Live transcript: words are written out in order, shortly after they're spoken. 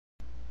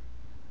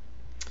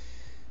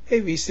Hey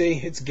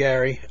VC, it's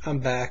Gary. I'm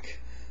back.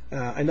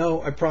 I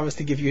know I promised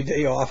to give you a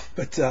day off,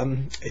 but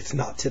it's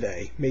not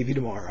today. Maybe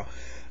tomorrow.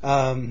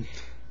 Pardon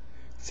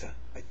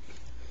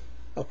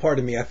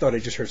me. I thought I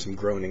just heard some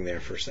groaning there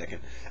for a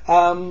second.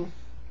 I've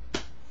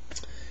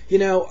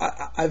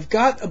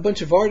got a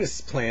bunch of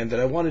artists planned that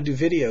I want to do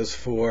videos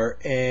for,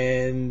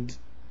 and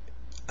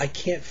I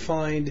can't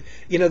find.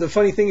 The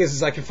funny thing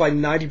is I can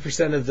find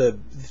 90% of the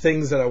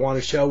things that I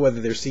want to show, whether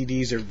they're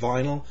CDs or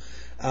vinyl.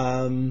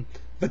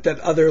 But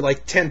that other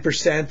like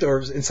 10%,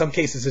 or in some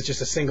cases it's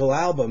just a single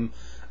album,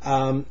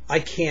 I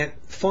can't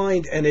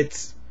find, and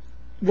it's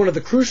one of the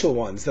crucial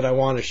ones that I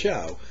want to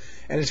show,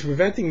 and it's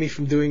preventing me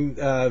from doing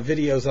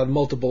videos on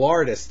multiple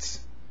artists,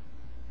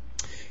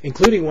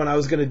 including one I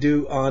was going to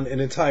do on an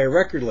entire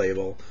record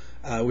label,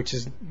 which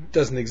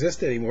doesn't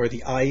exist anymore,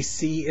 the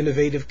IC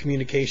Innovative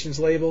Communications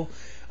label.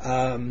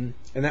 And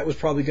that was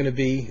probably going to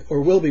be,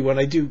 or will be, when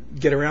I do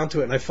get around to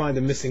it and I find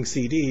the missing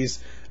CDs,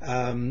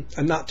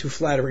 a not too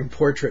flattering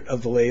portrait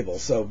of the label,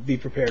 so be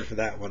prepared for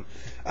that one.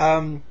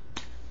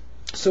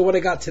 So what I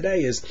got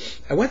today is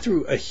I went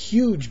through a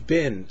huge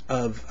bin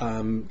of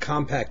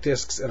compact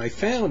discs, and I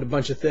found a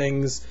bunch of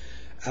things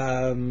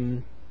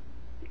that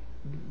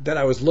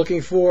I was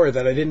looking for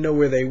that I didn't know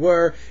where they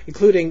were,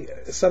 including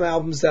some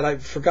albums that I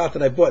forgot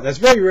that I bought. That's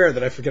very rare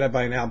that I forget I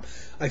buy an album.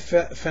 I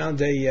found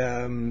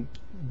a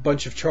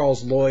bunch of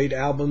Charles Lloyd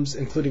albums,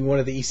 including one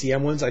of the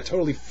ECM ones I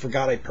totally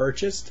forgot I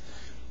purchased,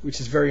 which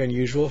is very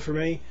unusual for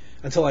me,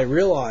 until I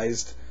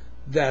realized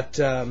that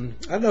I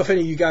don't know if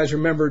any of you guys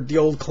remember the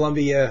old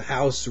Columbia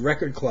House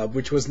Record Club,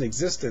 which was in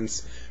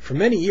existence for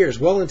many years,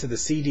 well into the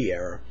CD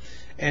era.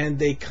 And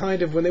they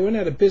kind of, when they went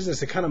out of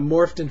business, it kind of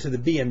morphed into the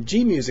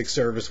BMG Music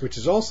Service, which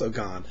is also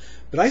gone.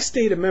 But I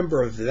stayed a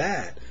member of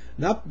that.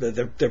 Not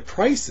their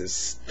prices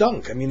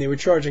stunk. I mean, they were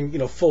charging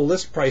full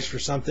list price for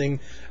something,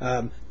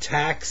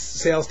 tax,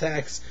 sales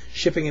tax,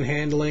 shipping and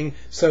handling.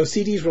 So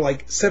CDs were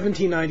like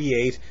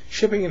 $17.98,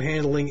 shipping and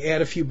handling,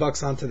 add a few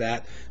bucks onto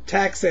that,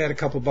 tax, add a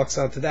couple bucks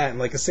onto that, and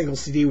like a single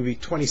CD would be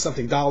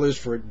 $20-something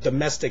for a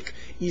domestic,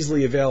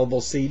 easily available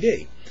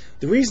CD.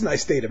 The reason I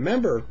stayed a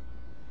member,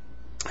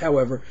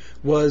 however,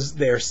 was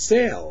their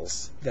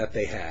sales that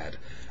they had.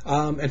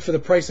 And for the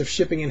price of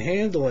shipping and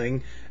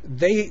handling,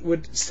 they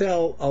would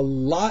sell a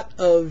lot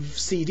of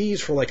CDs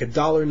for like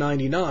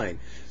 $1.99.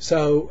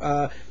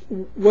 So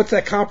what's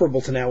that comparable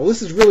to now? Well,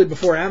 this is really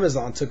before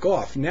Amazon took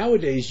off.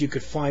 Nowadays, you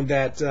could find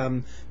that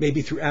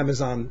maybe through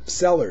Amazon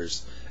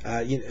sellers.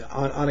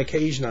 On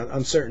occasion,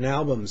 on certain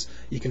albums,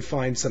 you can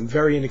find some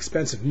very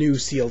inexpensive new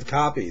sealed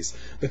copies.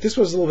 But this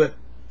was a little bit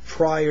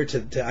prior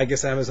to I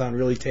guess Amazon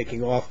really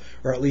taking off,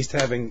 or at least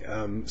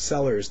having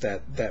sellers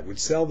that would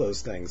sell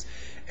those things.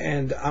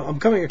 And I'm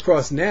coming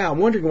across now, I'm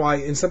wondering why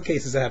in some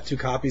cases I have two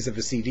copies of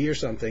a CD or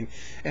something,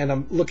 and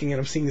I'm looking and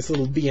I'm seeing this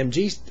little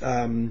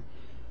BMG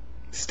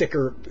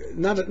sticker,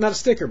 not a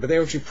sticker, but they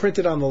were actually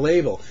printed on the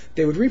label.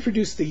 They would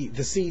reproduce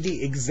the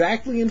CD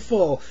exactly in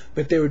full,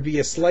 but there would be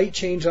a slight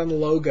change on the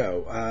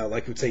logo,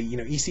 like it would say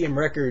ECM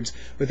Records,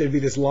 but there'd be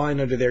this line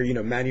under there,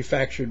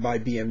 manufactured by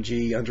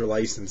BMG, under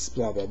license,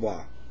 blah blah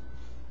blah.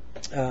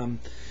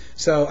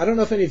 So I don't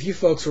know if any of you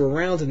folks were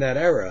around in that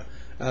era,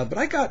 but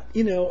I got,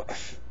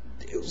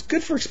 it was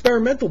good for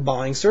experimental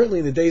buying, certainly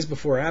in the days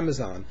before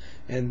Amazon.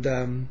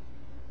 And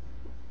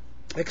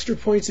extra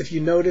points if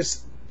you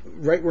notice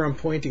right where I'm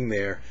pointing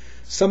there.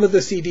 Some of the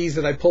CDs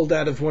that I pulled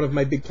out of one of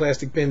my big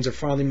plastic bins are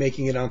finally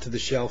making it onto the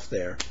shelf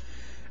there.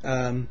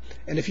 And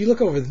if you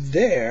look over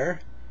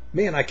there,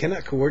 man, I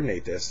cannot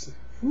coordinate this.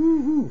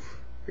 Woo-hoo.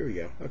 Here we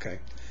go. Okay.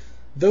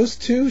 Those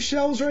two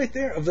shelves right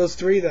there, of those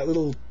three, that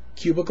little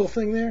cubicle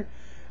thing there,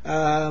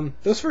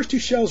 those first two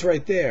shelves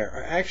right there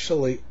are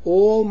actually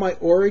all my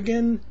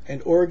Oregon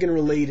and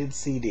Oregon-related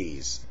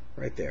CDs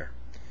right there.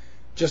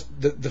 Just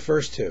the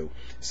first two.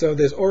 So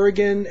there's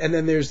Oregon, and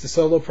then there's the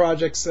solo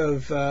projects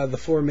of the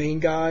four main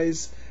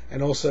guys,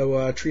 and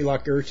also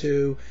Treelock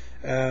Gertu.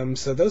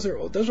 So those are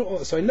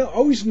all. So I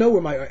always know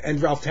where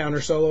and Ralph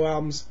Towner solo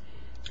albums.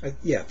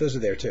 Yeah, those are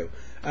there too.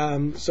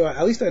 So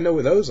at least I know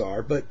where those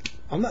are. But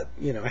I'm not.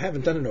 I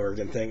haven't done an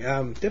Oregon thing.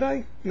 Did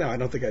I? No, I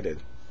don't think I did.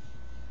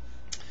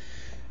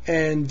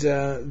 And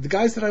the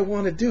guys that I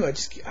want to do,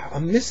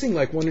 I'm missing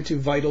like one or two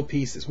vital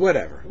pieces.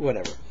 Whatever.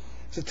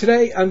 So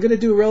today I'm going to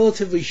do a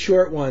relatively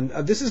short one.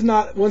 This is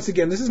not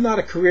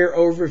a career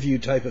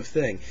overview type of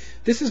thing.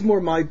 This is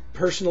more my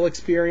personal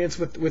experience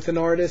with an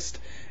artist.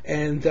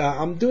 And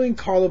I'm doing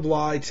Carla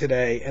Bley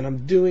today, and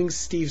I'm doing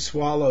Steve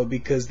Swallow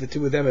because the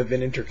two of them have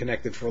been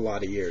interconnected for a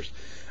lot of years.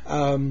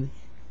 And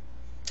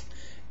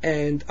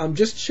I'm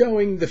just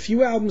showing the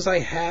few albums I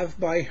have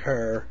by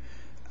her,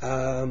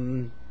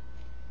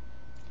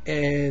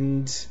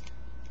 and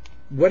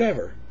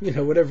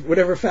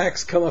whatever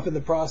facts come up in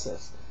the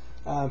process.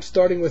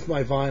 Starting with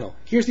my vinyl.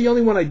 Here's the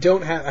only one I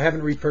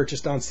haven't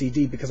repurchased on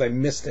CD because I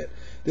missed it.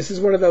 This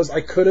is one of those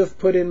I could have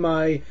put in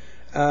my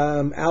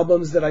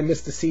albums that I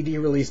missed the CD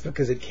release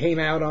because it came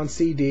out on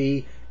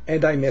CD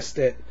and I missed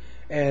it.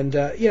 And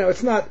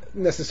it's not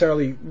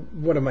necessarily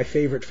one of my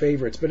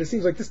favorites, but it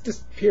seems like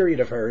this period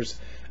of hers.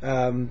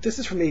 This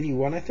is from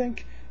 '81, I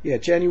think. Yeah,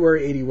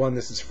 January 81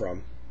 this is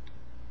from.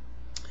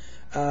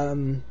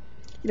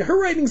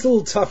 Her writing's a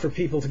little tough for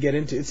people to get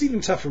into. It's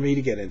even tough for me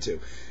to get into.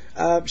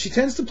 She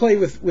tends to play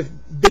with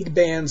big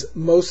bands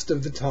most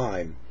of the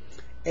time.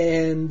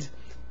 And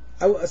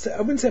I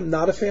wouldn't say I'm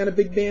not a fan of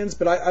big bands,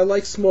 but I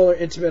like smaller,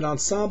 intimate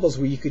ensembles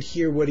where you could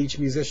hear what each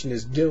musician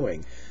is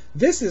doing.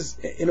 This is,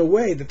 in a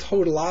way, the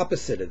total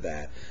opposite of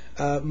that.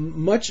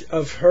 Much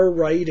of her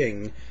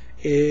writing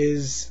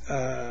is...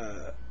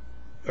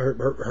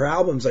 her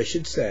albums, I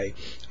should say,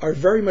 are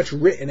very much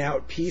written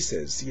out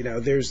pieces.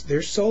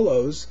 There's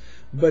solos,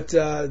 but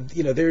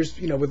there's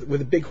with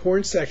the big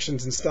horn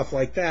sections and stuff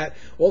like that,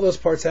 all those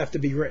parts have to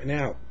be written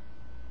out.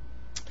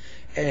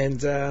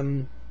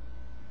 And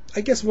I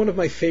guess one of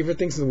my favorite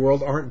things in the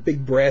world aren't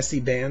big brassy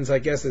bands. I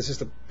guess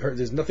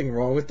there's nothing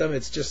wrong with them.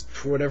 It's just,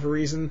 for whatever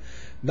reason,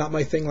 not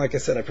my thing. Like I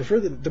said, I prefer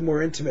the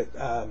more intimate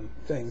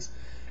things.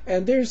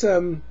 And there's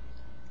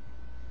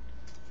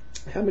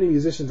how many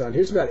musicians on?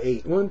 Here's about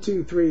 8. 1,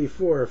 2, 3,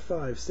 4,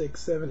 5,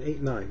 6, 7,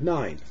 8, 9.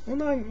 9. Well,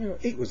 9.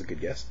 8 was a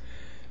good guess.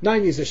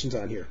 9 musicians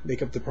on here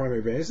make up the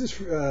primary band. This is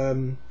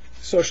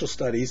Social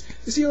Studies.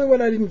 This is the only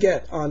one I didn't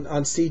get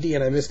on CD,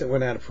 and I missed it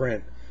when out of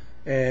print.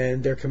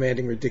 And they're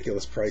commanding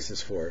ridiculous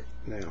prices for it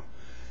now.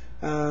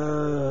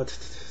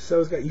 So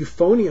it's got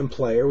euphonium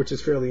player, which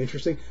is fairly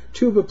interesting.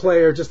 Tuba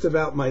player, just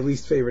about my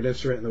least favorite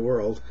instrument in the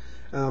world.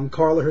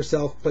 Carla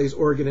herself plays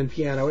organ and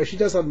piano, as she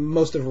does on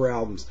most of her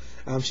albums.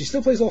 She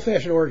still plays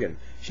old-fashioned organ.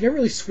 She never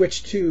really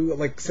switched to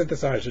like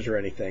synthesizers or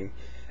anything,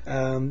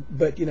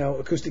 but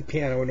acoustic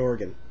piano and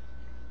organ.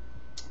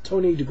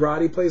 Tony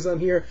DeGrati plays on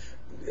here.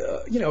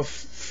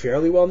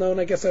 Fairly well known,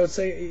 I guess I would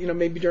say.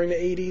 Maybe during the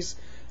 80s.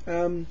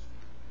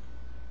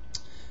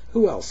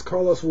 Who else?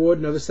 Carlos Ward,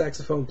 another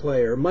saxophone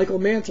player. Michael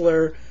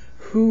Mantler,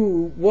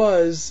 who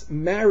was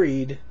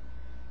married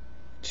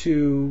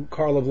to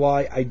Carla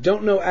Bley. I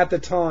don't know at the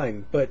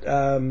time, but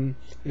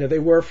they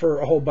were for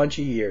a whole bunch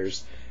of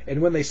years.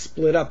 And when they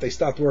split up, they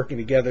stopped working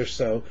together.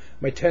 So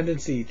my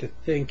tendency to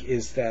think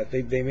is that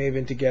they may have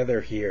been together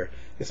here.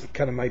 This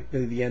kind of might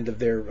be the end of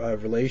their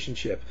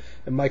relationship.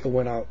 And Michael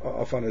went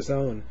off on his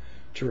own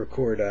to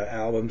record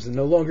albums, and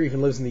no longer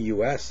even lives in the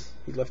U.S.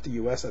 He left the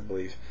U.S., I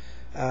believe.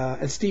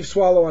 And Steve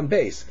Swallow on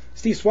bass.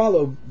 Steve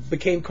Swallow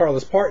became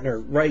Carla's partner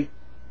right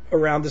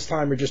around this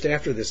time or just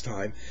after this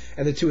time,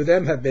 and the two of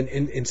them have been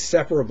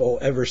inseparable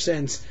ever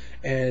since,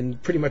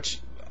 and pretty much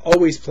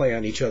always play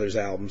on each other's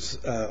albums,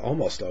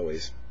 almost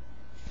always.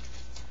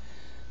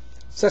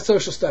 So that's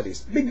Social Studies.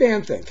 Big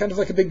band thing, kind of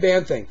like a big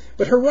band thing.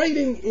 But her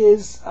writing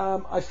is,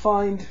 I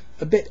find,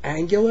 a bit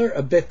angular,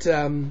 a bit,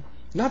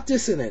 not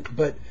dissonant,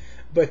 but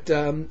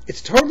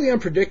it's totally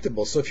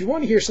unpredictable. So if you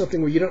want to hear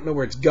something where you don't know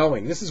where it's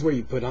going, this is where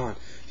you put on.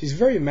 She's a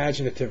very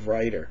imaginative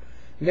writer.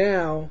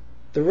 Now,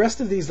 the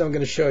rest of these I'm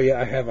going to show you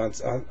I have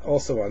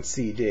also on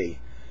CD.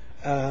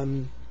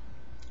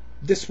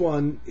 This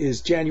one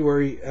is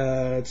January,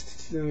 let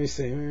me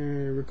see,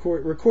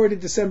 recorded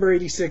December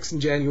 86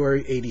 and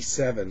January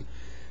 87.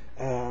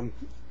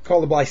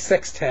 Carla Bley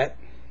Sextet.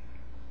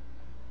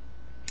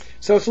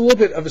 So it's a little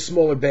bit of a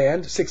smaller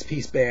band,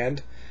 6-piece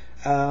band.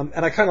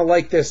 And I kind of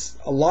like this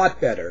a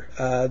lot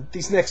better.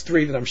 These next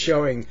 3 that I'm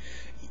showing,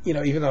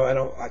 even though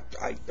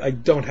I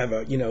don't have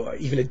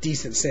even a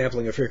decent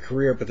sampling of her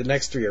career, but the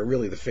next 3 are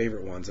really the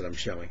favorite ones that I'm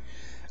showing.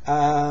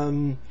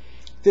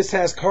 This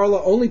has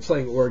Carla only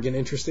playing organ,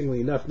 interestingly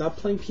enough, not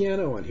playing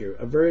piano on here.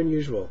 Very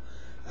unusual.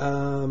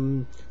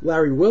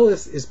 Larry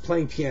Willis is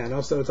playing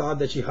piano, so it's odd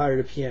that she hired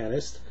a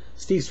pianist.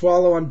 Steve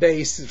Swallow on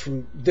bass.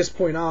 From this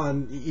point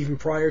on, even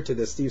prior to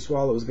this, Steve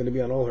Swallow was going to be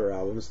on all her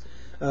albums.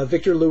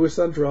 Victor Lewis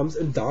on drums,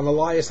 and Don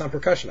Elias on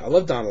percussion. I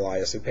love Don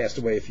Elias, who passed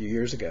away a few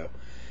years ago.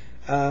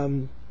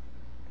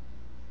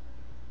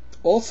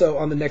 Also,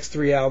 on the next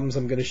 3 albums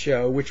I'm going to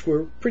show, which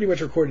were pretty much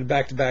recorded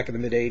back-to-back in the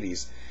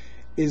mid-'80s,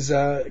 is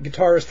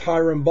guitarist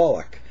Hiram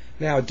Bullock.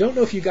 Now, I don't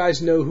know if you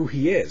guys know who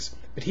he is,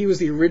 but he was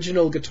the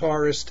original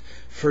guitarist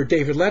for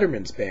David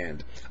Letterman's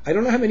band. I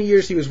don't know how many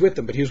years he was with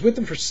them, but he was with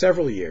them for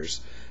several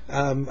years.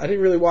 I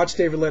didn't really watch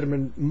David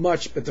Letterman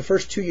much, but the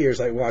first 2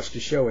 years I watched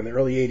his show in the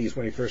early 80s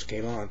when he first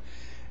came on.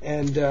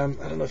 And I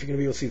don't know if you're going to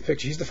be able to see the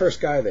picture. He's the first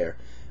guy there.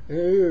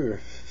 Ooh.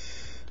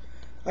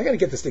 I got to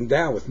get this thing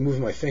down with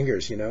moving my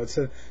fingers,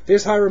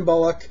 there's Hiram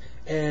Bullock,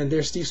 and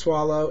there's Steve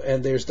Swallow,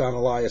 and there's Don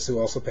Elias, who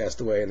also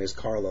passed away, and there's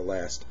Carla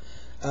last.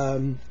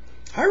 Hiram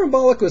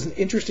Bullock was an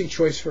interesting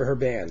choice for her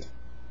band,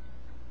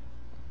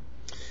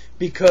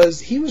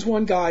 because he was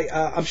one guy,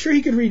 I'm sure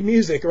he could read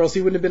music, or else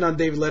he wouldn't have been on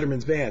David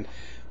Letterman's band,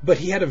 but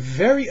he had a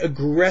very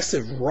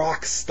aggressive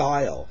rock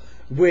style,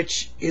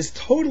 which is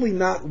totally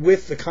not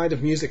with the kind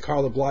of music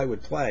Carla Bley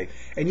would play.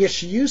 And yet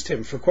she used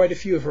him for quite a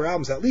few of her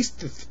albums, at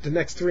least the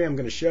next 3 I'm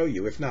going to show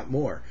you, if not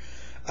more.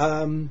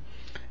 And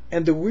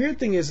the weird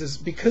thing is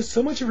because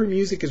so much of her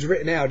music is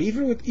written out,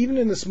 even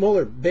in the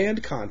smaller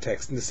band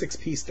context, in the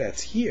 6-piece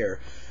that's here,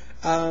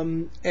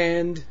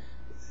 and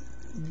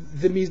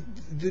the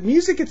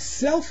music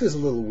itself is a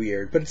little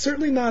weird, but it's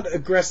certainly not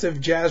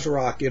aggressive jazz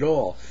rock at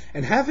all.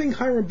 And having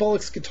Hiram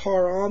Bullock's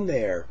guitar on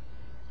there,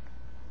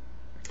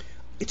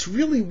 it's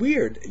really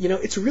weird.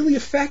 It's really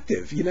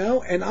effective,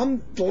 and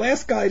I'm the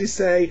last guy to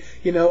say,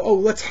 oh,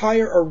 let's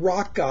hire a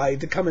rock guy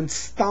to come and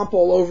stomp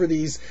all over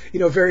these,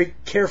 very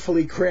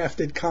carefully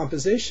crafted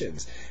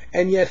compositions.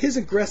 And yet his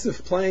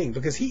aggressive playing,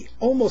 because he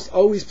almost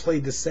always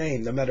played the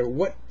same, no matter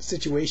what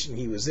situation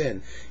he was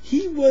in,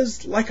 he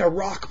was like a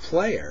rock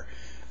player.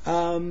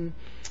 And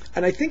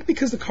I think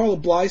because the Carla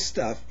Bley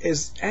stuff,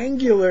 as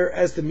angular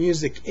as the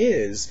music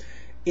is,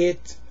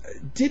 it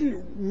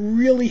didn't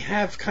really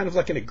have kind of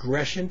like an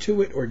aggression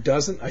to it, or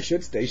doesn't, I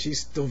should say. She's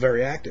still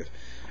very active.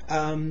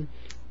 And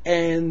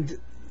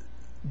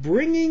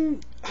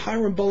bringing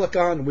Hiram Bullock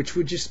on, which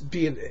would just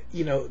be,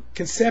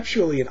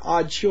 conceptually an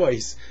odd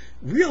choice,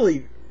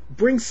 really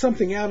brings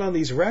something out on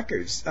these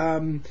records.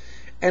 And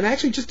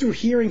actually just through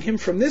hearing him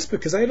from this,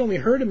 because I had only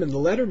heard him in the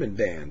Letterman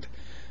band,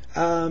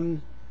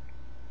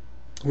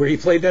 where he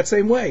played that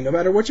same way, no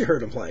matter what you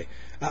heard him play.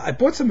 I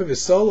bought some of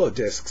his solo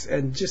discs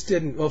and just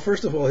didn't... Well,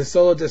 first of all, his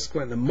solo disc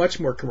went in a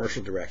much more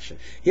commercial direction.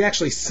 He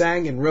actually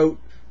sang and wrote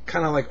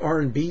kind of like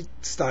R&B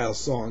style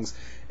songs,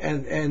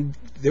 and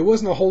there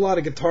wasn't a whole lot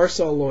of guitar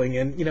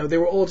soloing, and they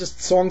were all just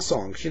songs,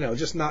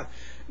 just not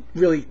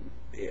really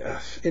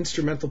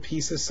instrumental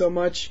pieces so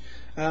much.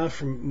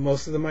 From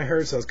most of them I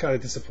heard, so I was kind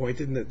of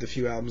disappointed in the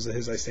few albums of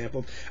his I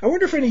sampled. I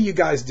wonder if any of you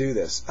guys do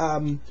this.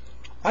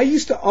 I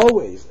used to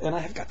always, and I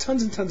have got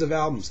tons and tons of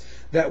albums,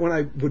 that when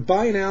I would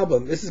buy an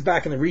album, this is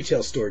back in the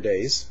retail store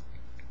days,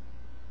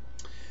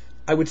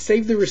 I would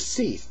save the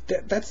receipt.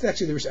 That's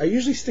actually the receipt. I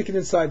usually stick it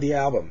inside the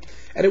album.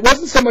 And it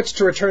wasn't so much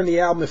to return the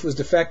album if it was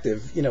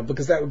defective,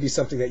 because that would be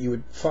something that you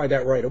would find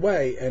out right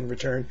away and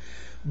return,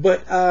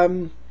 but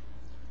kind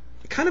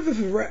of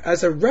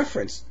as a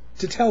reference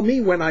to tell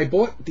me when I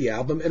bought the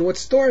album and what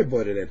store I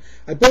bought it in.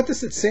 I bought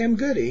this at Sam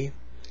Goody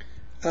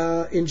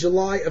in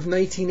July of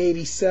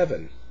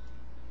 1987.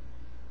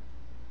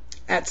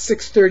 At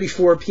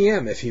 6:34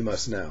 p.m., if you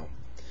must know.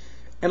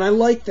 And I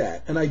like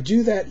that, and I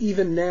do that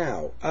even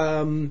now.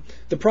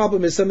 The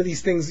problem is some of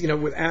these things,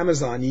 with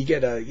Amazon, you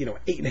get a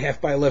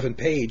 8.5 by 11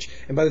 page,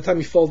 and by the time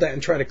you fold that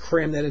and try to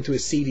cram that into a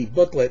CD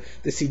booklet,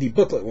 the CD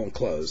booklet won't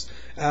close.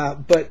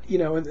 But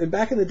and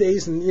back in the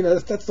days, and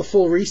that's the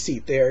full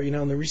receipt there,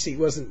 and the receipt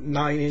wasn't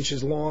 9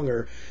 inches long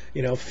or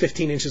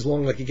 15 inches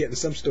long like you get in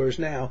some stores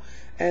now.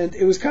 And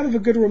it was kind of a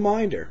good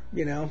reminder,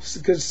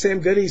 because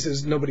Sam Goody's,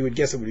 as nobody would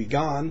guess, it would be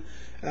gone.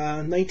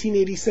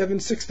 1987,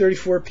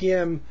 6:34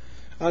 p.m.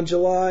 on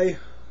July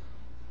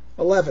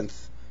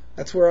 11th.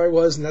 That's where I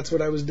was, and that's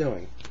what I was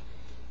doing.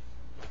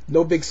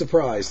 No big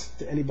surprise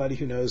to anybody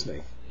who knows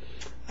me.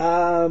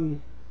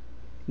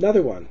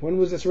 Another one. When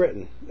was this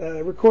written?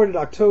 Recorded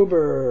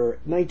October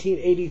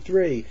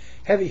 1983.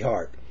 Heavy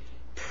Heart.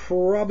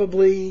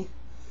 Probably...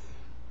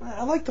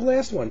 I like the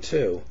last one,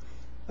 too.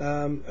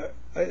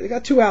 I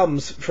got 2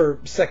 albums for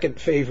second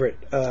favorite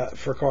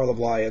for Carla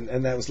Bley,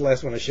 and that was the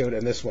last one I showed,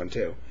 and this one,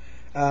 too.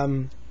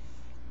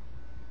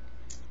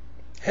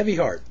 Heavy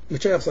Heart,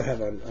 which I also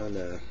have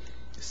on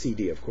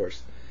CD, of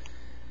course.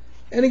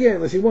 And again,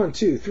 let's see, 1,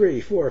 2,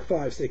 3, 4,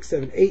 5, 6,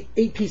 7, 8,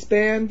 8-piece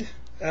band.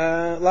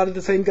 A lot of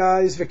the same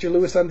guys. Victor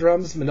Lewis on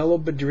drums, Manolo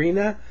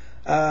Badrina,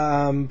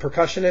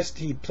 percussionist.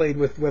 He played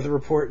with Weather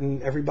Report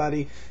and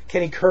everybody.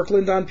 Kenny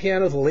Kirkland on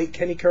piano, the late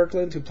Kenny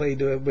Kirkland, who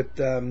played with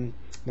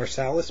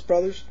Marsalis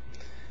Brothers.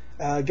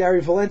 Gary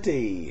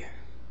Valenti,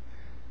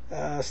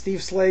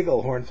 Steve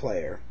Slagle, horn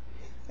player.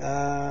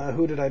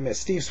 Who did I miss?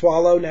 Steve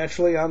Swallow,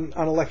 naturally, on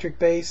electric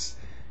bass.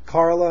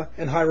 Carla,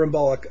 and Hiram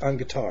Bullock on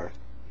guitar.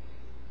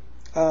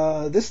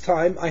 This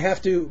time I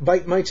have to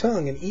bite my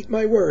tongue and eat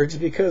my words,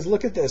 because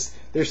look at this.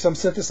 There's some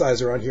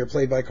synthesizer on here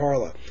played by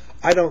Carla.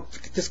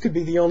 This could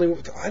be the only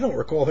one. I don't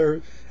recall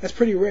her. That's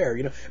pretty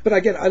rare, But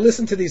again, I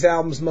listen to these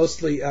albums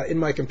mostly in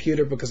my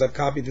computer because I've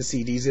copied the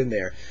CDs in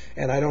there,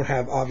 and I don't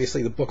have,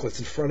 obviously, the booklets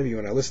in front of me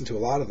when I listen to a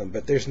lot of them,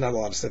 but there's not a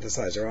lot of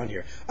synthesizer on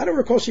here. I don't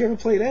recall she ever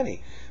played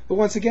any. But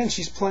once again,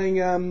 she's playing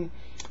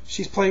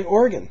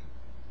organ.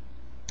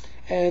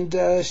 And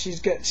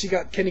she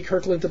got Kenny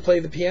Kirkland to play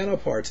the piano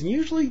parts, and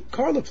usually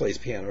Carla plays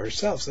piano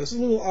herself, so this is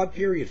a little odd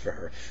period for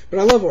her. But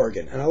I love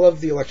organ, and I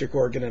love the electric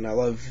organ, and I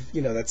love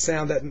that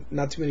sound that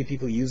not too many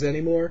people use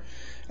anymore.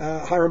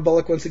 Hiram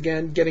Bullock, once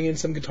again, getting in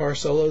some guitar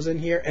solos in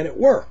here, and it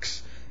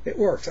works. It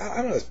works. I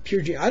don't know, it's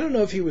pure genius. I don't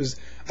know if he was...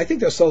 I think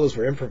those solos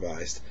were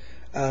improvised.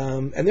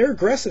 And they're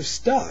aggressive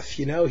stuff,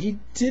 He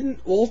didn't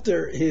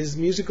alter his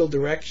musical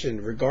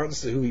direction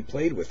regardless of who he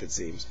played with, it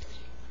seems.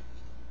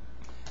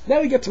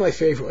 Now we get to my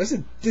favorite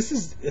one. This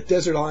is a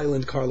Desert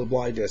Island Carla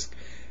Bley disc,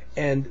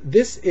 and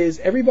this is,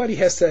 everybody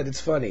has said it's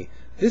funny.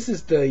 This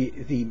is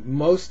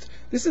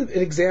this is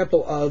an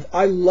example of,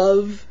 I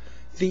love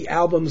the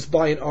albums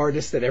by an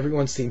artist that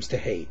everyone seems to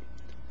hate.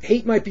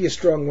 Hate might be a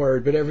strong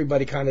word, but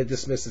everybody kind of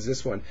dismisses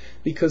this one,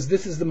 because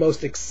this is the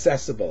most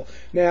accessible.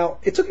 Now,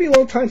 it took me a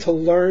long time to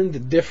learn the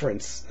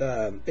difference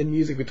in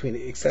music between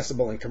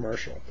accessible and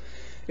commercial.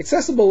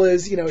 Accessible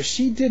is,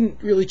 she didn't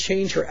really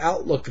change her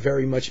outlook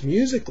very much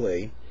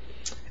musically,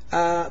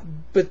 but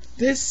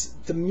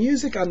the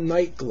music on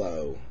Night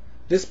Glow,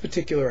 this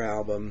particular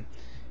album,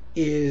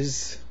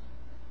 is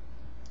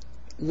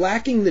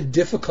lacking the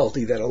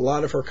difficulty that a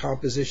lot of her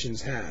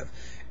compositions have,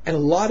 and a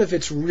lot of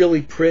it's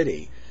really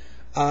pretty.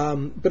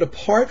 But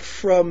apart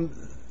from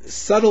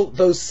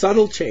those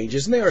subtle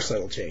changes, and they are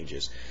subtle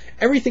changes,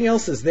 everything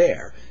else is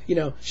there. You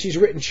know, she's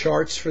written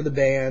charts for the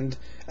band.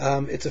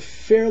 It's a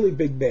fairly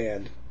big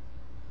band,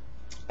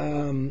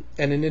 and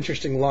an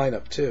interesting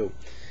lineup too.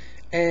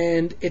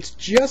 And it's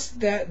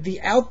just that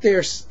the out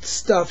there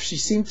stuff, she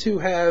seemed to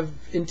have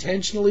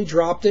intentionally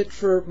dropped it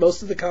for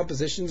most of the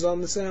compositions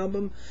on this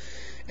album.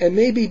 And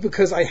maybe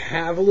because I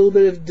have a little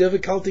bit of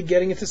difficulty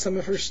getting into some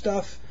of her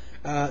stuff,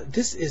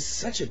 this is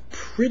such a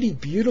pretty,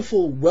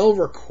 beautiful,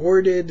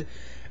 well-recorded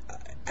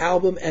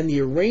album, and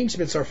the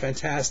arrangements are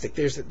fantastic.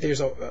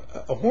 There's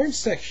a horn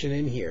section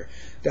in here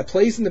that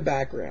plays in the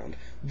background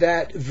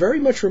that very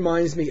much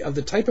reminds me of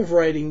the type of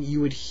writing you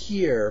would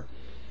hear,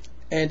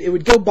 and it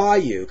would go by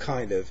you,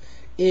 kind of,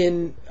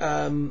 in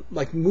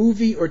like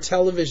movie or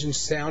television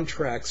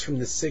soundtracks from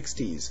the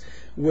 60s,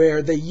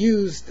 where they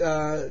used,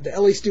 the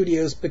LA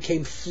studios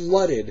became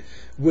flooded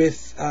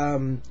with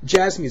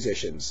jazz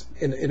musicians,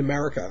 in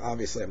America,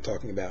 obviously, I'm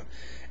talking about.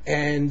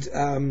 And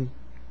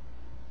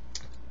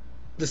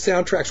the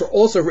soundtracks were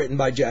also written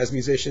by jazz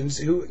musicians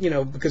who, you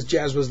know, because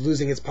jazz was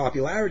losing its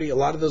popularity, a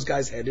lot of those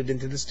guys headed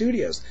into the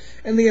studios.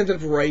 And they ended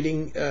up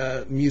writing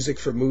music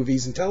for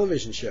movies and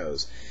television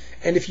shows.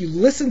 And if you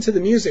listen to the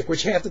music,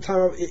 which half the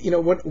time, you know,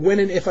 when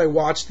and if I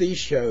watch these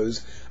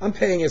shows, I'm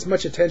paying as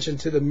much attention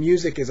to the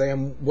music as I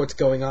am what's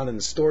going on in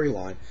the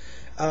storyline.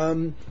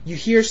 You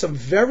hear some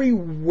very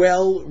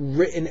well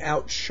written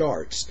out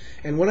charts.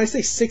 And when I say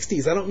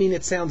 60s, I don't mean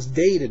it sounds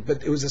dated,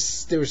 but there was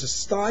a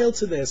style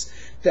to this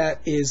that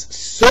is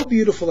so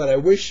beautiful that I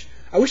wish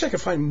I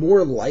could find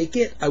more like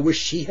it. I wish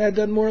she had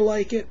done more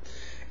like it.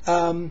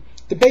 The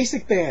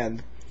basic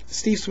band,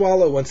 Steve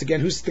Swallow, once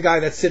again, who's the guy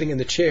that's sitting in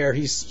the chair,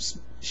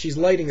 she's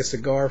lighting a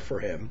cigar for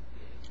him.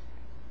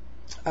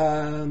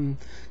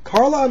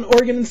 Carla on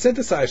organ and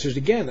synthesizers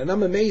again, and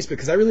I'm amazed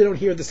because I really don't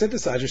hear the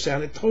synthesizer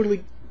sound. It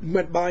totally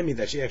went by me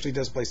that she actually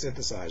does play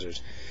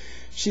synthesizers.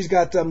 She's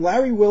got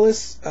Larry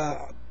Willis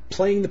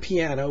playing the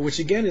piano, which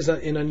again is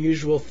an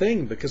unusual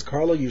thing because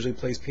Carla usually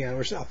plays piano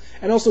herself,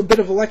 and also a bit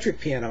of electric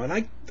piano. And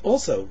I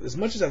also, as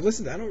much as I've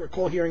listened, I don't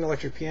recall hearing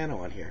electric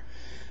piano on here.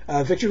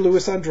 Victor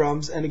Lewis on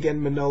drums, and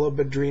again Manolo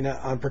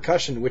Badrina on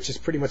percussion, which is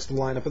pretty much the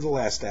lineup of the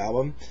last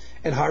album,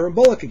 and Hiram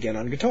Bullock again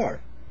on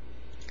guitar.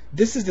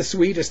 This is the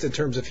sweetest in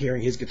terms of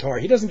hearing his guitar.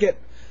 He doesn't get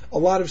a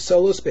lot of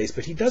solo space,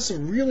 but he does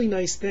some really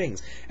nice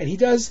things. And he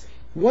does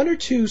one or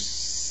two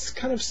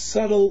kind of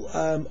subtle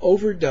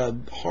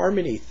overdub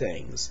harmony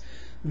things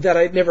that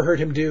I'd never heard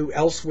him do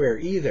elsewhere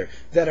either,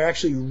 that are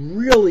actually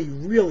really,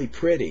 really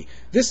pretty.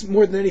 This,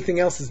 more than anything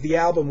else, is the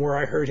album where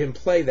I heard him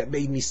play that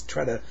made me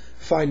try to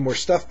find more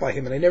stuff by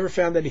him, and I never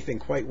found anything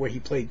quite where he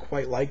played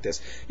quite like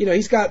this. You know,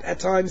 he's got, at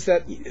times,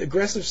 that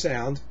aggressive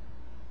sound,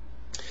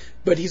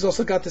 but he's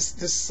also got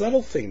this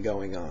subtle thing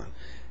going on.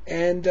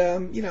 And,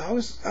 you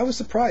know, I was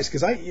surprised,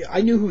 because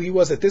I knew who he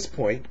was at this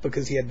point,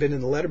 because he had been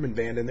in the Letterman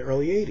Band in the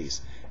early 80s,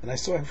 and I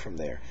saw him from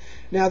there.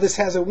 Now, this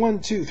has a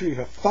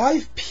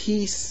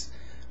 5-piece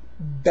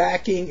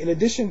backing. In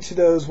addition to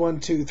those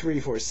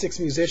 6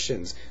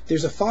 musicians,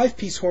 there's a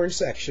 5-piece horn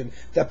section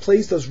that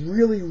plays those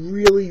really,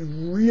 really,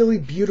 really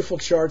beautiful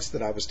charts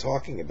that I was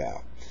talking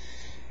about.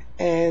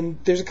 And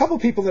there's a couple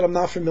people that I'm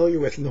not familiar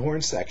with in the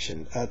horn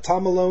section.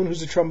 Tom Malone,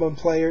 who's a trombone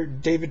player,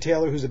 David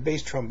Taylor, who's a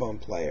bass trombone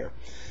player.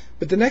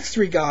 But the next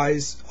 3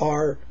 guys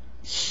are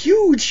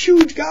huge,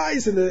 huge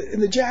guys in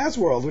the jazz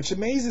world, which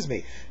amazes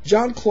me.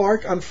 John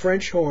Clark on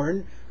French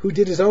horn, who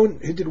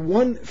did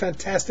one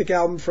fantastic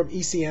album from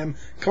ECM,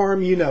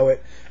 Carm, you know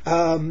it,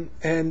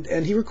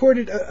 and he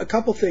recorded a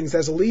couple things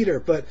as a leader,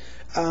 but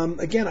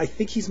again, I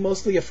think he's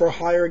mostly a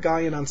for-hire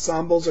guy in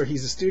ensembles, or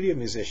he's a studio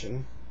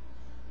musician.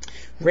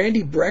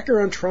 Randy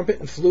Brecker on trumpet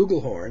and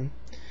flugelhorn,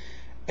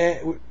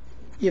 and,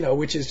 you know,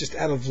 which is just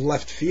out of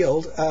left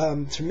field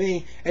to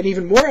me, and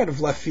even more out of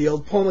left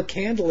field, Paul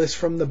McCandless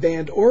from the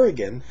band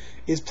Oregon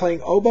is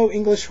playing oboe,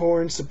 English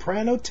horn,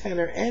 soprano,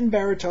 tenor, and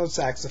baritone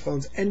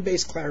saxophones, and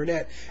bass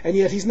clarinet, and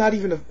yet he's not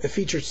even a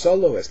featured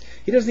soloist.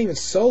 He doesn't even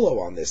solo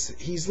on this.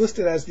 He's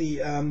listed as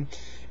the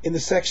in the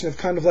section of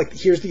kind of like,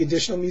 here's the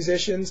additional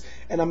musicians,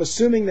 and I'm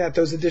assuming that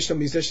those additional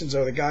musicians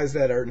are the guys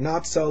that are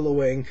not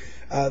soloing,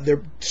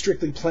 they're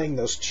strictly playing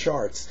those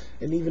charts,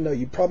 and even though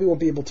you probably won't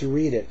be able to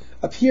read it,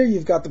 up here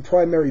you've got the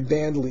primary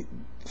band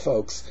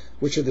folks,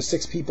 which are the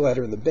 6 people that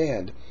are in the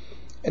band,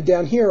 and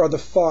down here are the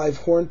 5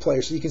 horn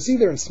players, so you can see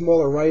they're in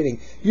smaller writing.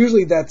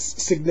 Usually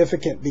that's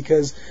significant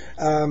because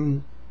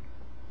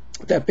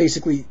that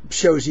basically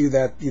shows you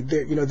that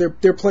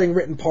they're playing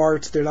written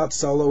parts. They're not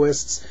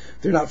soloists.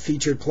 They're not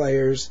featured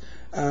players.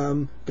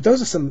 But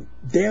those are some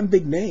damn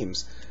big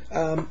names.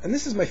 And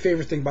this is my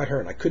favorite thing about her.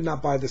 And I could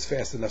not buy this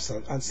fast enough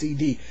on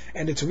CD.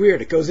 And it's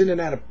weird. It goes in and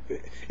out of.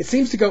 It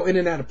seems to go in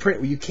and out of print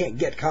where you can't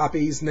get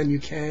copies, and then you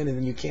can, and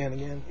then you can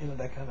again. You know,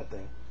 that kind of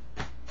thing.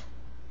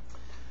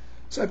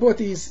 So I bought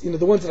these.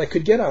 The ones that I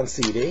could get on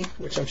CD,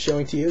 which I'm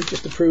showing to you,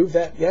 just to prove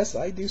that yes,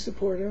 I do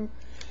support them.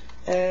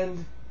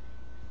 And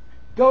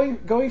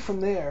going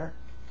from there,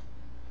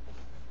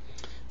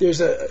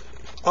 there's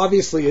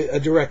obviously a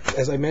direct,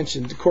 as I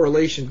mentioned,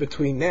 correlation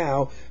between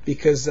now,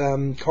 because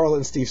Carla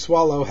and Steve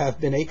Swallow have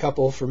been a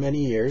couple for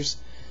many years.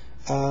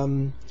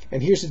 And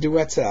here's a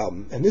duets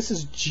album, and this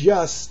is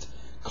just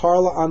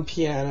Carla on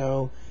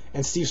piano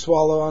and Steve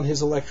Swallow on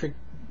his electric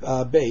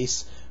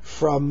bass,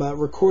 from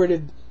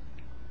recorded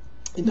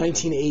in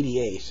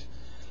 1988.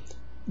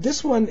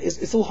 This one it's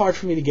a little hard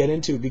for me to get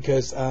into,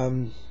 because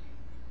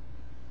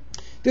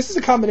this is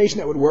a combination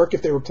that would work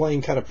if they were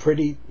playing kind of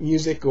pretty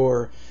music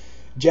or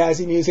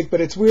jazzy music,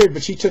 but it's weird.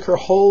 But she took her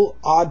whole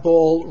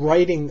oddball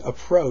writing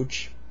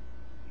approach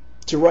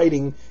to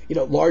writing,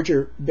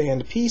 larger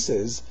band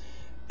pieces,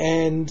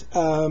 and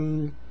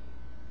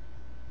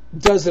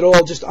does it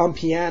all just on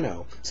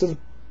piano. So the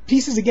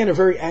pieces, again, are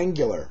very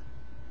angular.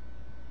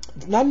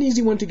 It's not an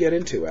easy one to get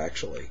into,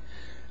 actually.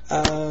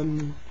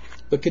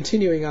 But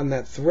continuing on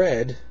that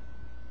thread,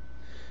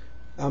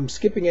 I'm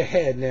skipping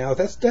ahead now.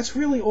 That's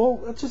really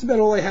all. That's just about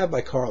all I have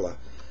by Carla.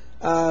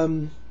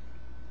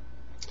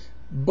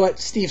 But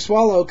Steve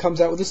Swallow comes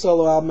out with a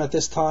solo album at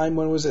this time.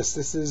 When was this?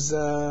 This is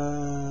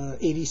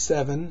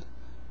 87.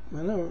 I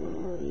don't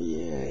know.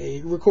 Yeah,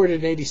 he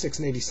recorded in 86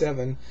 and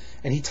 87.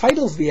 And he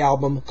titles the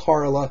album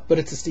Carla, but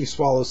it's a Steve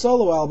Swallow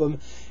solo album,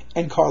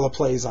 and Carla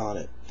plays on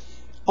it.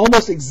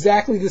 Almost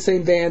exactly the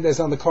same band as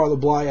on the Carla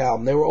Bley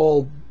album. They were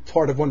all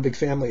part of one big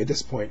family at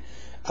this point.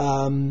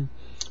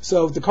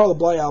 So the Carla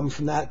Bley album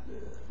from that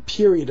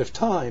period of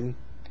time,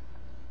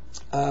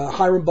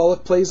 Hiram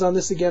Bullock plays on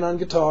this again on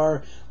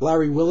guitar,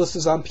 Larry Willis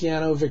is on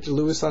piano, Victor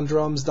Lewis on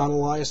drums, Don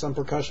Elias on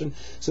percussion.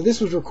 So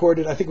this was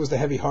recorded, I think it was the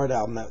Heavy Heart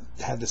album that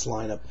had this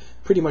lineup,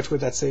 pretty much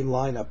with that same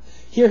lineup.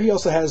 Here he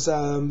also has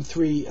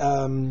 3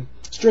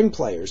 string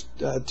players,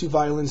 2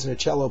 violins and a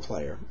cello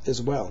player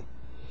as well.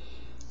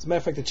 As a matter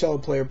of fact, the cello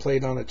player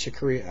played on a Chick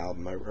Corea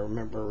album. I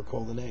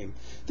recall the name.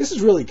 This is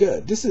really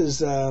good. This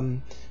is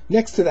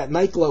next to that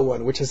Nightglow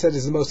one, which I said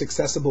is the most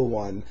accessible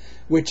one,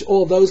 which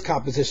all those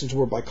compositions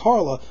were by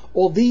Carla.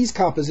 All these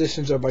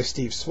compositions are by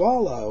Steve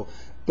Swallow,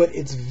 but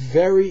it's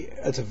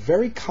a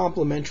very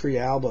complimentary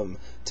album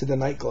to the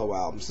Nightglow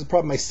album. This is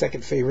probably my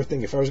second favorite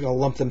thing. If I was going to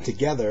lump them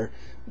together,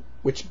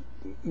 which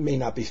may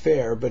not be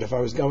fair, but if I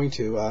was going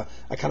to,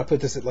 I kind of put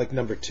this at like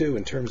number 2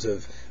 in terms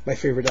of my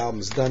favorite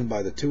albums done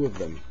by the two of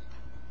them.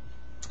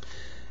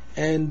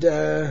 And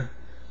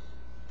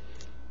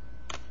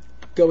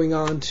going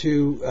on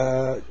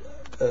to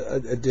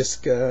a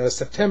disc,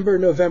 September,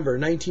 November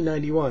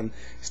 1991,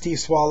 Steve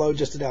Swallow,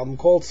 just an album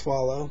called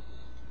Swallow.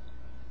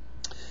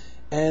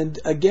 And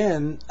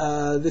again,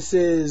 this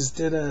is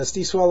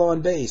Steve Swallow on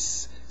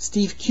bass,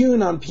 Steve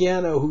Kuhn on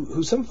piano,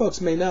 who some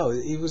folks may know.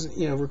 He was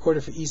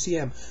recorded for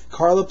ECM.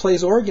 Carla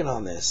plays organ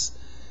on this.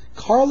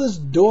 Carla's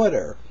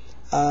daughter,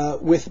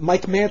 with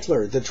Mike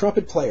Mantler, the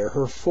trumpet player,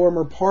 her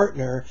former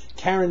partner,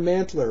 Karen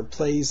Mantler,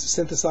 plays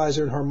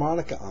synthesizer and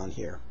harmonica on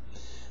here.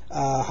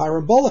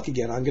 Hiram Bullock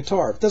again on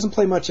guitar. Doesn't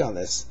play much on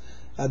this.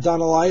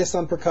 Don Elias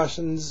on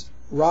percussions.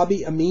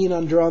 Robbie Amin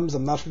on drums.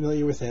 I'm not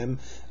familiar with him.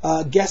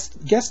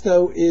 Guest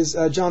though is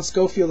John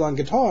Schofield on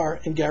guitar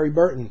and Gary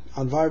Burton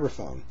on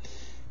vibraphone.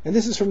 And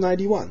this is from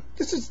 '91.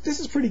 This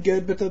is pretty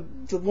good, but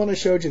the one I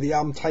showed you, the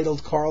album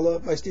titled Carla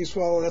by Steve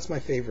Swallow, that's my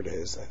favorite of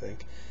his, I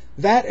think.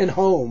 That and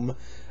Home,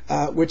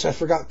 which I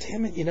forgot.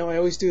 Damn it, I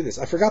always do this.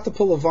 I forgot to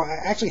pull I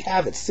actually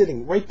have it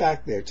sitting right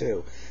back there,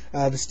 too.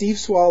 The Steve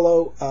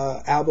Swallow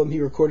album he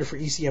recorded for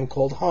ECM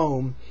called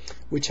Home,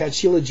 which had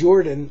Sheila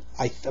Jordan,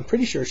 I'm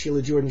pretty sure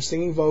Sheila Jordan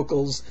singing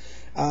vocals.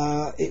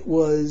 They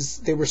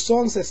were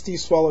songs that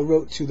Steve Swallow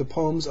wrote to the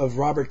poems of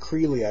Robert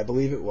Creeley, I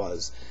believe it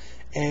was.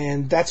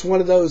 And that's one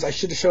of those I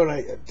should have shown.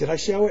 Did I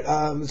show it?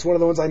 It's one of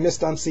the ones I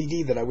missed on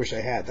CD that I wish I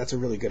had. That's a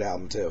really good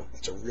album, too.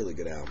 That's a really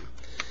good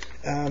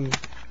album.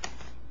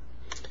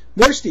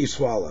 More Steve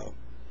Swallow.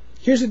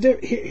 Here's a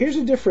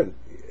different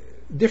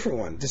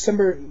one.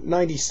 December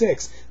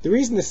 '96. The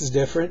reason this is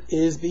different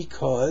is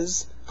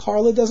because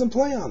Carla doesn't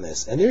play on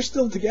this, and they're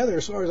still together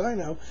as far as I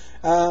know.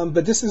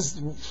 But this is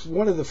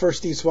one of the first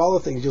Steve Swallow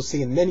things you'll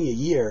see in many a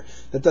year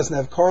that doesn't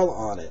have Carla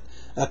on it.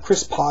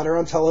 Chris Potter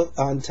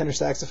on tenor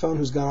saxophone,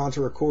 who's gone on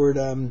to record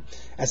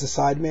as a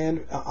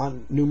sideman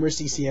on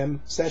numerous ECM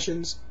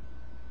sessions.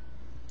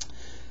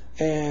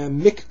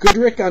 And Mick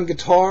Goodrick on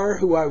guitar,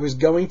 who I was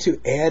going to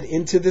add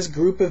into this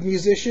group of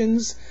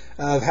musicians,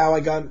 of how I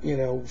got,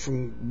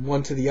 from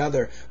one to the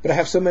other. But I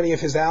have so many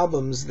of his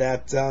albums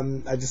that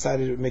I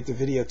decided it would make the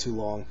video too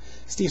long.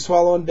 Steve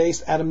Swallow on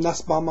bass, Adam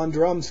Nussbaum on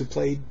drums, who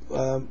played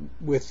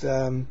with,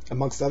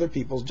 amongst other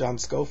people, John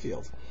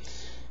Schofield.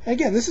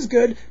 Again, this is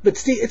good,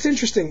 but it's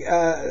interesting.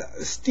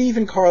 Steve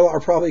and Carla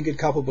are probably a good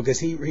couple because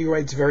he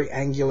writes very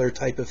angular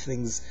type of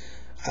things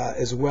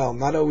as well.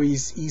 Not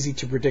always easy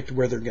to predict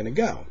where they're going to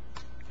go.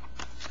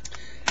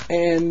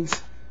 And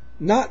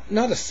not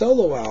a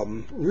solo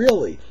album,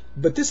 really,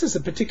 but this is a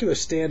particular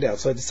standout,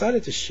 so I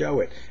decided to show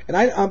it. And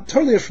I'm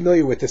totally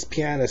unfamiliar with this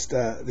pianist,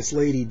 this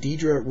lady,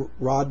 Deidre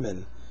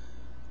Rodman,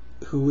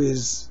 who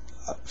is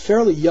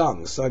fairly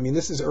young. So,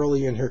 this is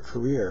early in her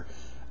career.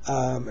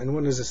 And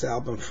when is this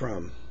album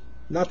from?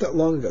 Not that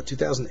long ago,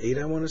 2008,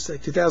 I want to say.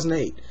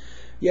 2008.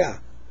 Yeah.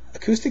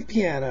 acoustic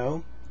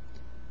piano,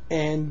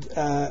 and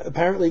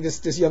apparently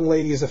this young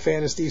lady is a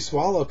fan of Steve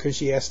Swallow because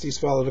she asked Steve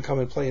Swallow to come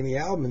and play in the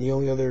album, and the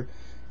only other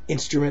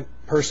instrument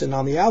person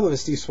on the album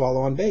is Steve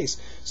Swallow on bass.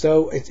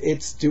 So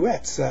it's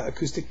duets,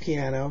 acoustic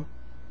piano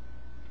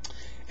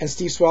and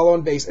Steve Swallow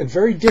on bass, and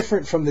very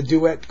different from the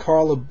duet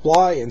Carla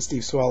Bley and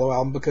Steve Swallow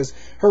album because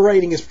her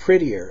writing is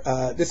prettier.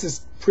 This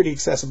is pretty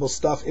accessible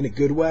stuff in a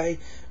good way.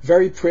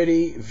 Very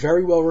pretty,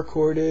 very well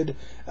recorded,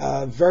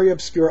 very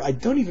obscure. I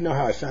don't even know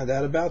how I found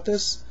out about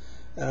this.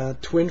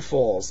 Twin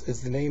Falls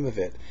is the name of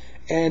it.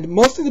 And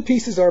most of the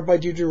pieces are by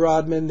Deirdre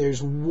Rodman.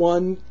 There's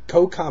one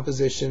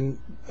co-composition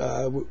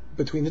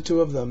between the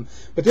two of them.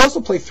 But they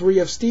also play 3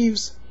 of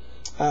Steve's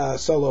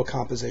solo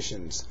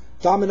compositions.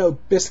 Domino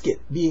Biscuit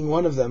being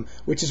one of them,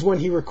 which is one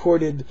he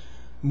recorded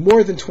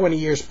more than 20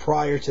 years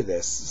prior to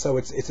this. So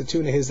it's a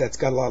tune of his that's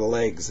got a lot of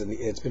legs, and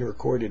it's been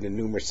recorded in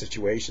numerous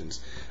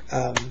situations.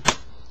 And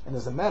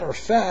as a matter of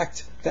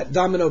fact, that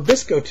Domino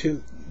Biscuit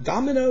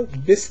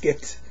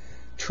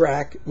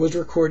track was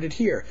recorded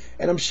here.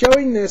 And I'm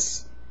showing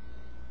this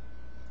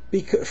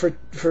because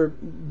for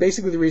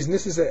basically the reason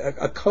this is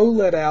a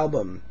co-led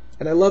album,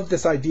 and I love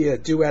this idea,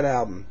 duet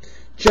album.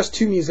 Just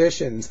 2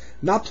 musicians,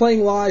 not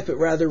playing live, but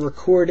rather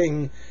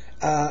recording,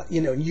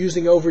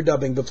 using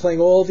overdubbing, but playing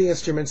all the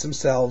instruments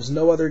themselves,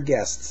 no other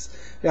guests.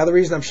 Now, the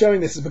reason I'm showing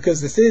this is because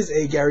this is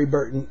a Gary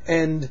Burton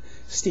and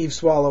Steve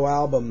Swallow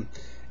album,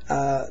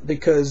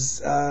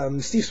 because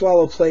Steve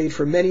Swallow played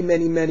for many,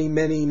 many, many,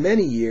 many,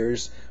 many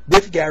years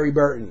with Gary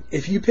Burton.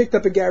 If you picked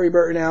up a Gary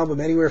Burton album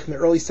anywhere from the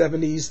early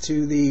 70s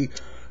to the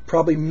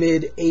probably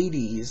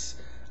mid-80s,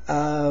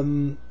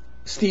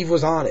 Steve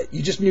was on it.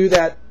 You just knew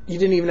that. You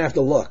didn't even have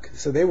to look.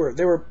 So they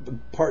were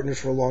partners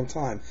for a long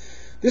time.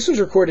 This was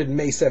recorded in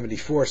May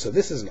 74, so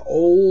this is an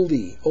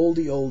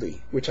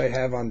oldie, which I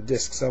have on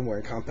disc somewhere,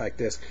 in compact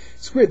disc.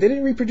 It's weird. They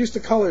didn't reproduce the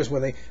colors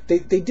when they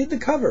did the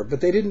cover,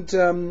 but they didn't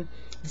the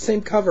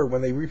same cover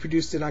when they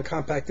reproduced it on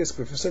compact disc.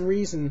 But for some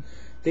reason,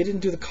 they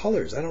didn't do the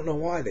colors. I don't know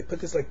why. They put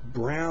this like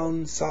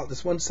brown,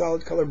 this one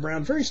solid color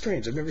brown. Very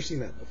strange. I've never seen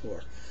that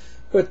before.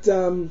 But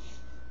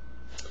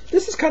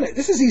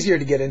this is easier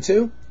to get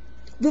into.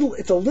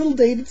 It's a little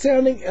dated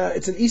sounding.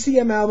 It's an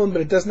ECM album,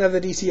 but it doesn't have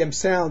that ECM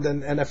sound,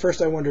 and at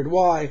first I wondered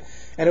why,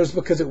 and it was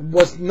because it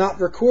was not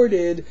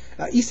recorded.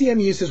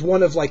 ECM uses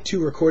one of like 2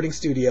 recording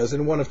studios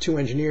and one of 2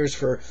 engineers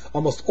for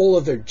almost all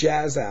of their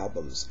jazz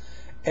albums,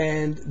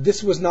 and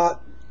this was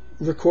not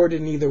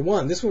recorded in either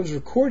one. This one was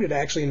recorded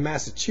actually in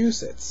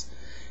Massachusetts,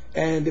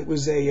 and it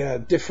was a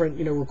different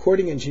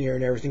recording engineer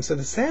and everything, so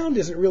the sound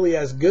isn't really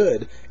as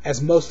good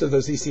as most of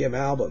those ECM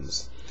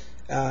albums.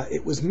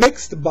 It was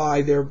mixed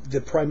by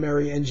the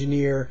primary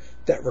engineer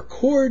that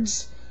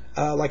records,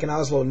 like in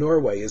Oslo,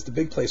 Norway, is the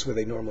big place where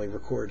they normally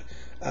record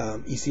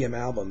ECM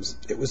albums.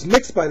 It was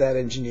mixed by that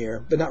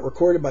engineer, but not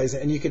recorded by his,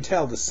 and you can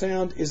tell the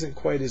sound isn't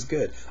quite as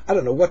good. I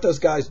don't know what those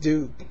guys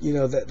do,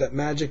 that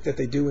magic that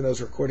they do in those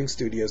recording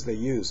studios they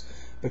use,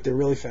 but they're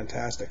really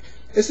fantastic.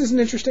 This is an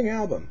interesting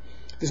album.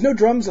 There's no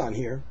drums on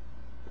here.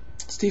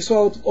 Steve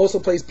Swallow also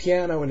plays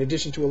piano in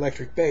addition to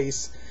electric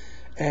bass.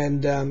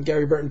 And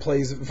Gary Burton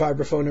plays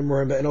vibraphone and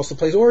marimba, and also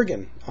plays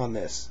organ on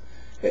this.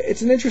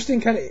 It's an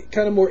interesting kind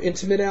of more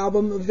intimate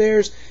album of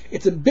theirs.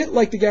 It's a bit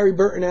like the Gary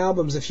Burton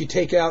albums if you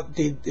take out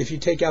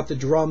the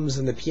drums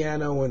and the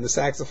piano and the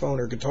saxophone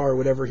or guitar or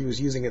whatever he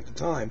was using at the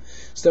time.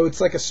 So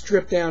it's like a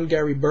stripped down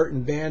Gary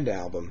Burton band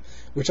album,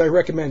 which I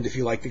recommend if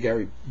you like the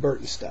Gary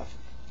Burton stuff.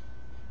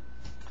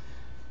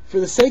 For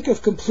the sake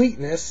of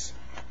completeness,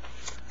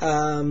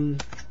 I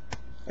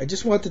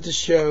just wanted to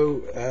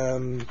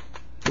show.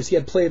 Because he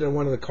had played on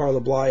one of the Carla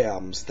Bley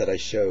albums that I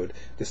showed,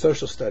 the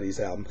Social Studies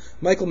album.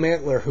 Michael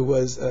Mantler, who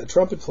was a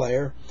trumpet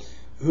player,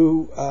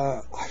 who,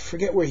 I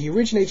forget where, he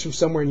originates from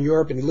somewhere in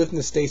Europe, and he lived in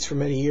the States for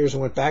many years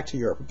and went back to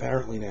Europe,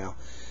 apparently now,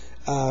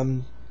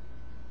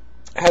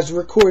 has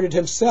recorded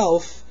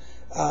himself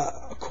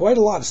quite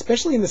a lot,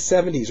 especially in the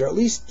 70s, or at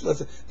least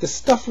the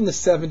stuff from the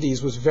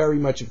 70s was very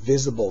much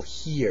visible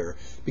here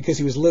because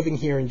he was living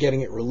here and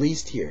getting it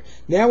released here.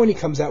 Now when he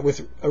comes out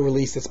with a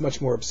release that's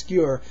much more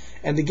obscure,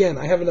 and again,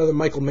 I have another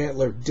Michael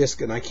Mantler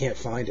disc and I can't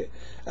find it.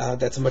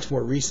 That's a much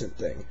more recent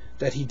thing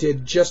that he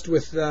did just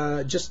with,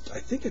 I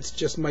think it's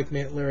just Mike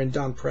Mantler and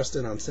Don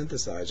Preston on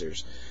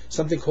synthesizers.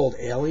 Something called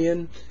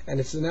Alien, and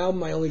it's an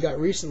album I only got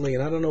recently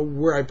and I don't know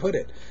where I put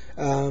it.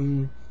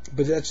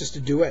 But that's just a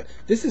duet.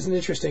 This is an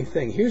interesting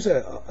thing. Here's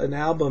an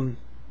album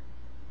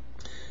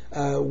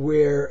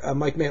where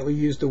Mike Mantler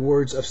used the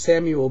words of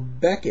Samuel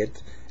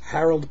Beckett,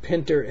 Harold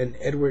Pinter, and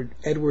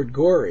Edward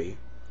Gorey,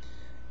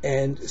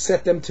 and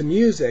set them to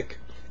music.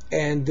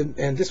 And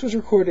this was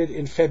recorded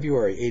in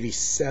February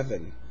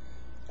 '87,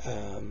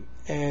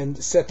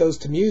 and set those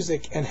to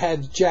music and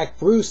had Jack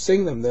Bruce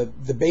sing them.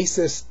 The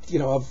bassist,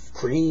 of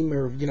Cream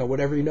or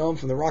whatever you know him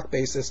from, the rock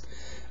bassist.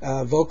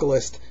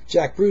 Vocalist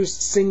Jack Bruce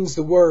sings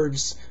the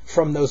words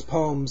from those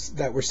poems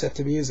that were set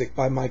to music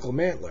by Michael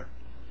Mantler.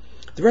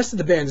 The rest of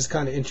the band is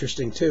kind of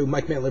interesting too.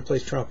 Mike Mantler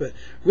plays trumpet.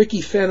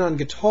 Ricky Fenn on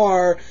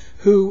guitar,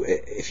 who,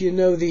 if you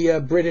know the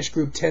British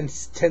group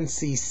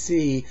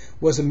 10cc,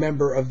 was a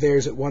member of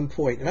theirs at one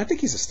point. And I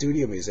think he's a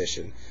studio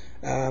musician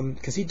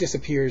because he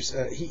disappears.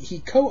 He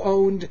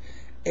co-owned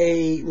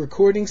a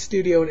recording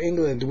studio in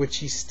England, which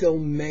he still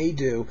may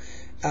do,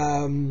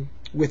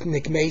 with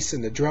Nick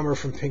Mason, the drummer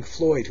from Pink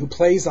Floyd, who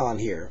plays on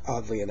here,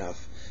 oddly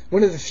enough.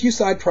 One of the few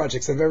side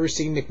projects I've ever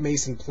seen Nick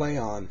Mason play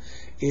on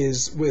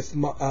is with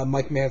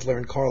Mike Mantler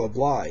and Carla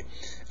Bley.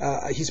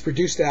 He's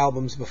produced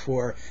albums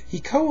before. He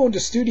co-owned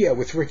a studio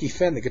with Ricky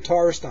Fenn, the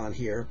guitarist on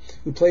here,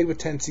 who played with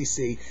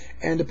 10cc,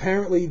 and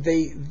apparently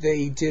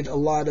they did a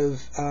lot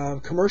of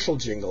commercial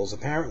jingles,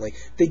 apparently.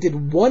 They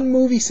did one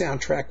movie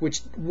soundtrack,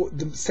 which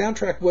the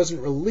soundtrack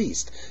wasn't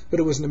released, but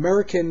it was an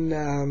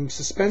American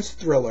suspense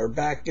thriller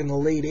back in the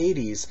late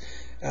 80s.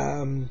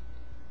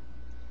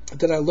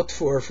 That I looked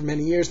for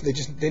many years.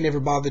 They never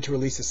bothered to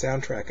release a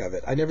soundtrack of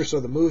it. I never saw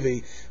the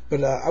movie,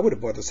 but I would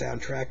have bought the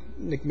soundtrack.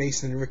 Nick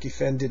Mason and Ricky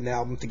Fenn did an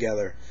album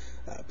together,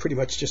 pretty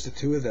much just the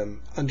two of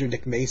them under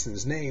Nick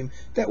Mason's name.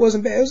 That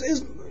wasn't bad. It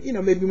was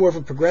maybe more of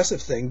a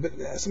progressive thing, but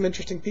some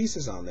interesting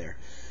pieces on there.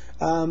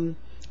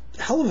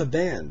 Hell of a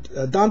band.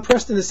 Don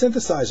Preston, the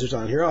synthesizers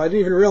on here. Oh, I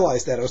didn't even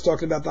realize that. I was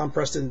talking about Don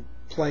Preston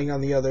playing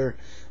on the other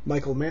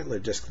Michael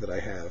Mantler disc that I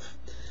have.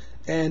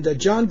 And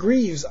John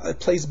Greaves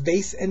plays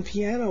bass and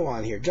piano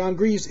on here. John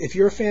Greaves, if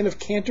you're a fan of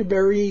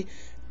Canterbury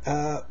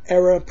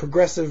era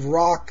progressive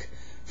rock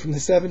from the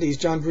 70s,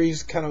 John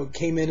Greaves kind of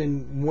came in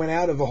and went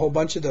out of a whole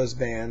bunch of those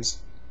bands.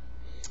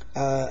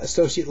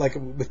 Associate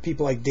with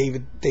people like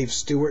Dave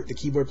Stewart, the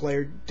keyboard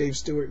player, Dave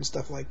Stewart, and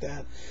stuff like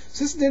that.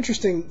 So this is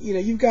interesting.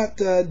 You've got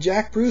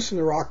Jack Bruce from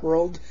the rock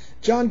world,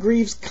 John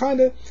Greaves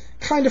kind of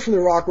from the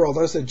rock world.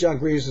 I said John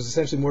Greaves was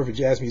essentially more of a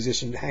jazz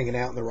musician hanging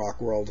out in the rock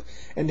world,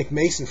 and Nick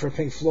Mason from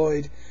Pink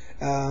Floyd,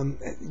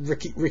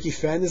 Ricky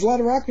Fenn. There's a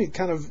lot of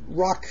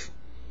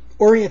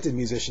rock-oriented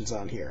musicians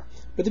on here,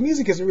 but the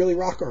music isn't really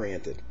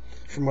rock-oriented,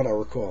 from what I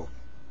recall.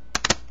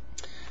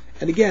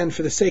 And again,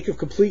 for the sake of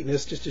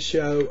completeness, just to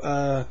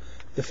show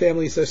the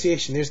family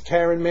association, there's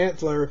Karen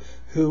Mantler,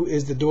 who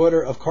is the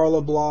daughter of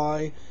Carla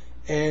Bley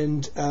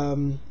and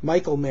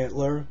Michael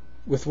Mantler,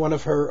 with one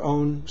of her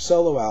own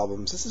solo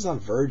albums. This is on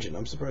Virgin.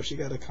 I'm surprised she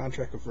got a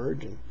contract with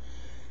Virgin.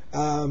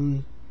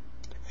 And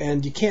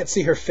you can't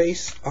see her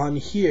face on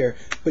here,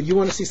 but you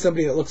want to see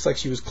somebody that looks like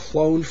she was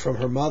cloned from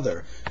her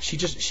mother.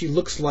 She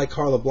looks like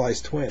Carla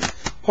Bley's twin.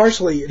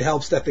 Partially, it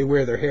helps that they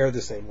wear their hair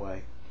the same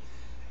way.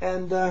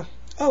 And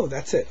oh,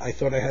 that's it. I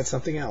thought I had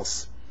something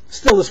else.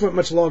 Still, this went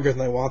much longer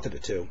than I wanted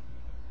it to.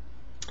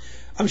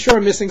 I'm sure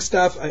I'm missing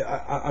stuff.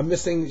 I'm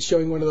missing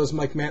showing one of those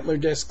Mike Mantler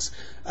discs.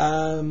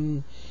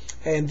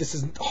 And this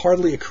is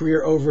hardly a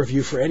career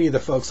overview for any of the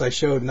folks I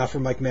showed, not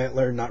for Mike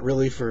Mantler, not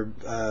really for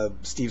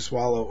Steve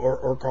Swallow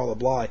or Carla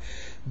Bley.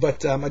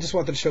 But I just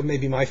wanted to show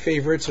maybe my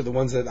favorites, or the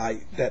ones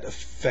that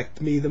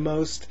affect me the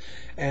most.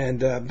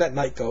 And that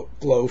Night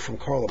Glow from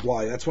Carla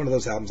Bley, that's one of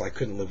those albums I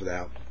couldn't live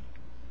without.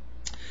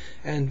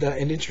 And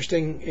an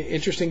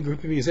interesting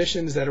group of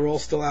musicians that are all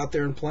still out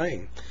there and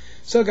playing.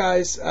 So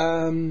guys,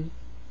 I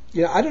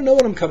don't know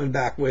what I'm coming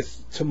back with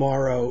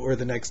tomorrow or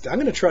the next day. I'm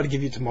going to try to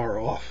give you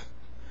tomorrow off.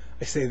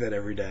 I say that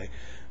every day.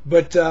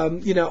 But,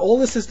 all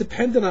this is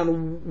dependent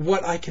on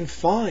what I can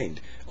find.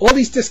 All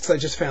these discs I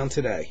just found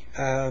today,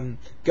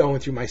 going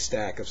through my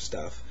stack of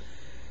stuff.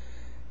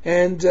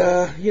 And,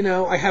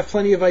 I have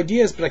plenty of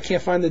ideas, but I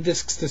can't find the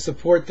discs to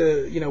support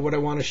what I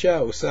want to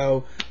show.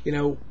 So,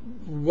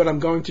 what I'm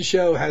going to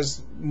show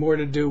has more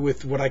to do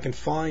with what I can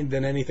find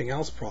than anything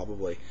else,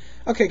 probably.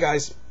 Okay,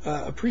 guys,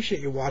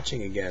 appreciate you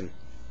watching again.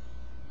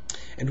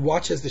 And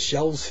watch as the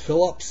shelves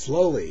fill up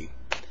slowly.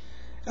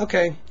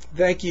 Okay,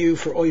 thank you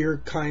for all your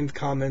kind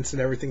comments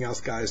and everything else,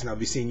 guys, and I'll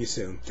be seeing you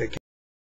soon. Take care.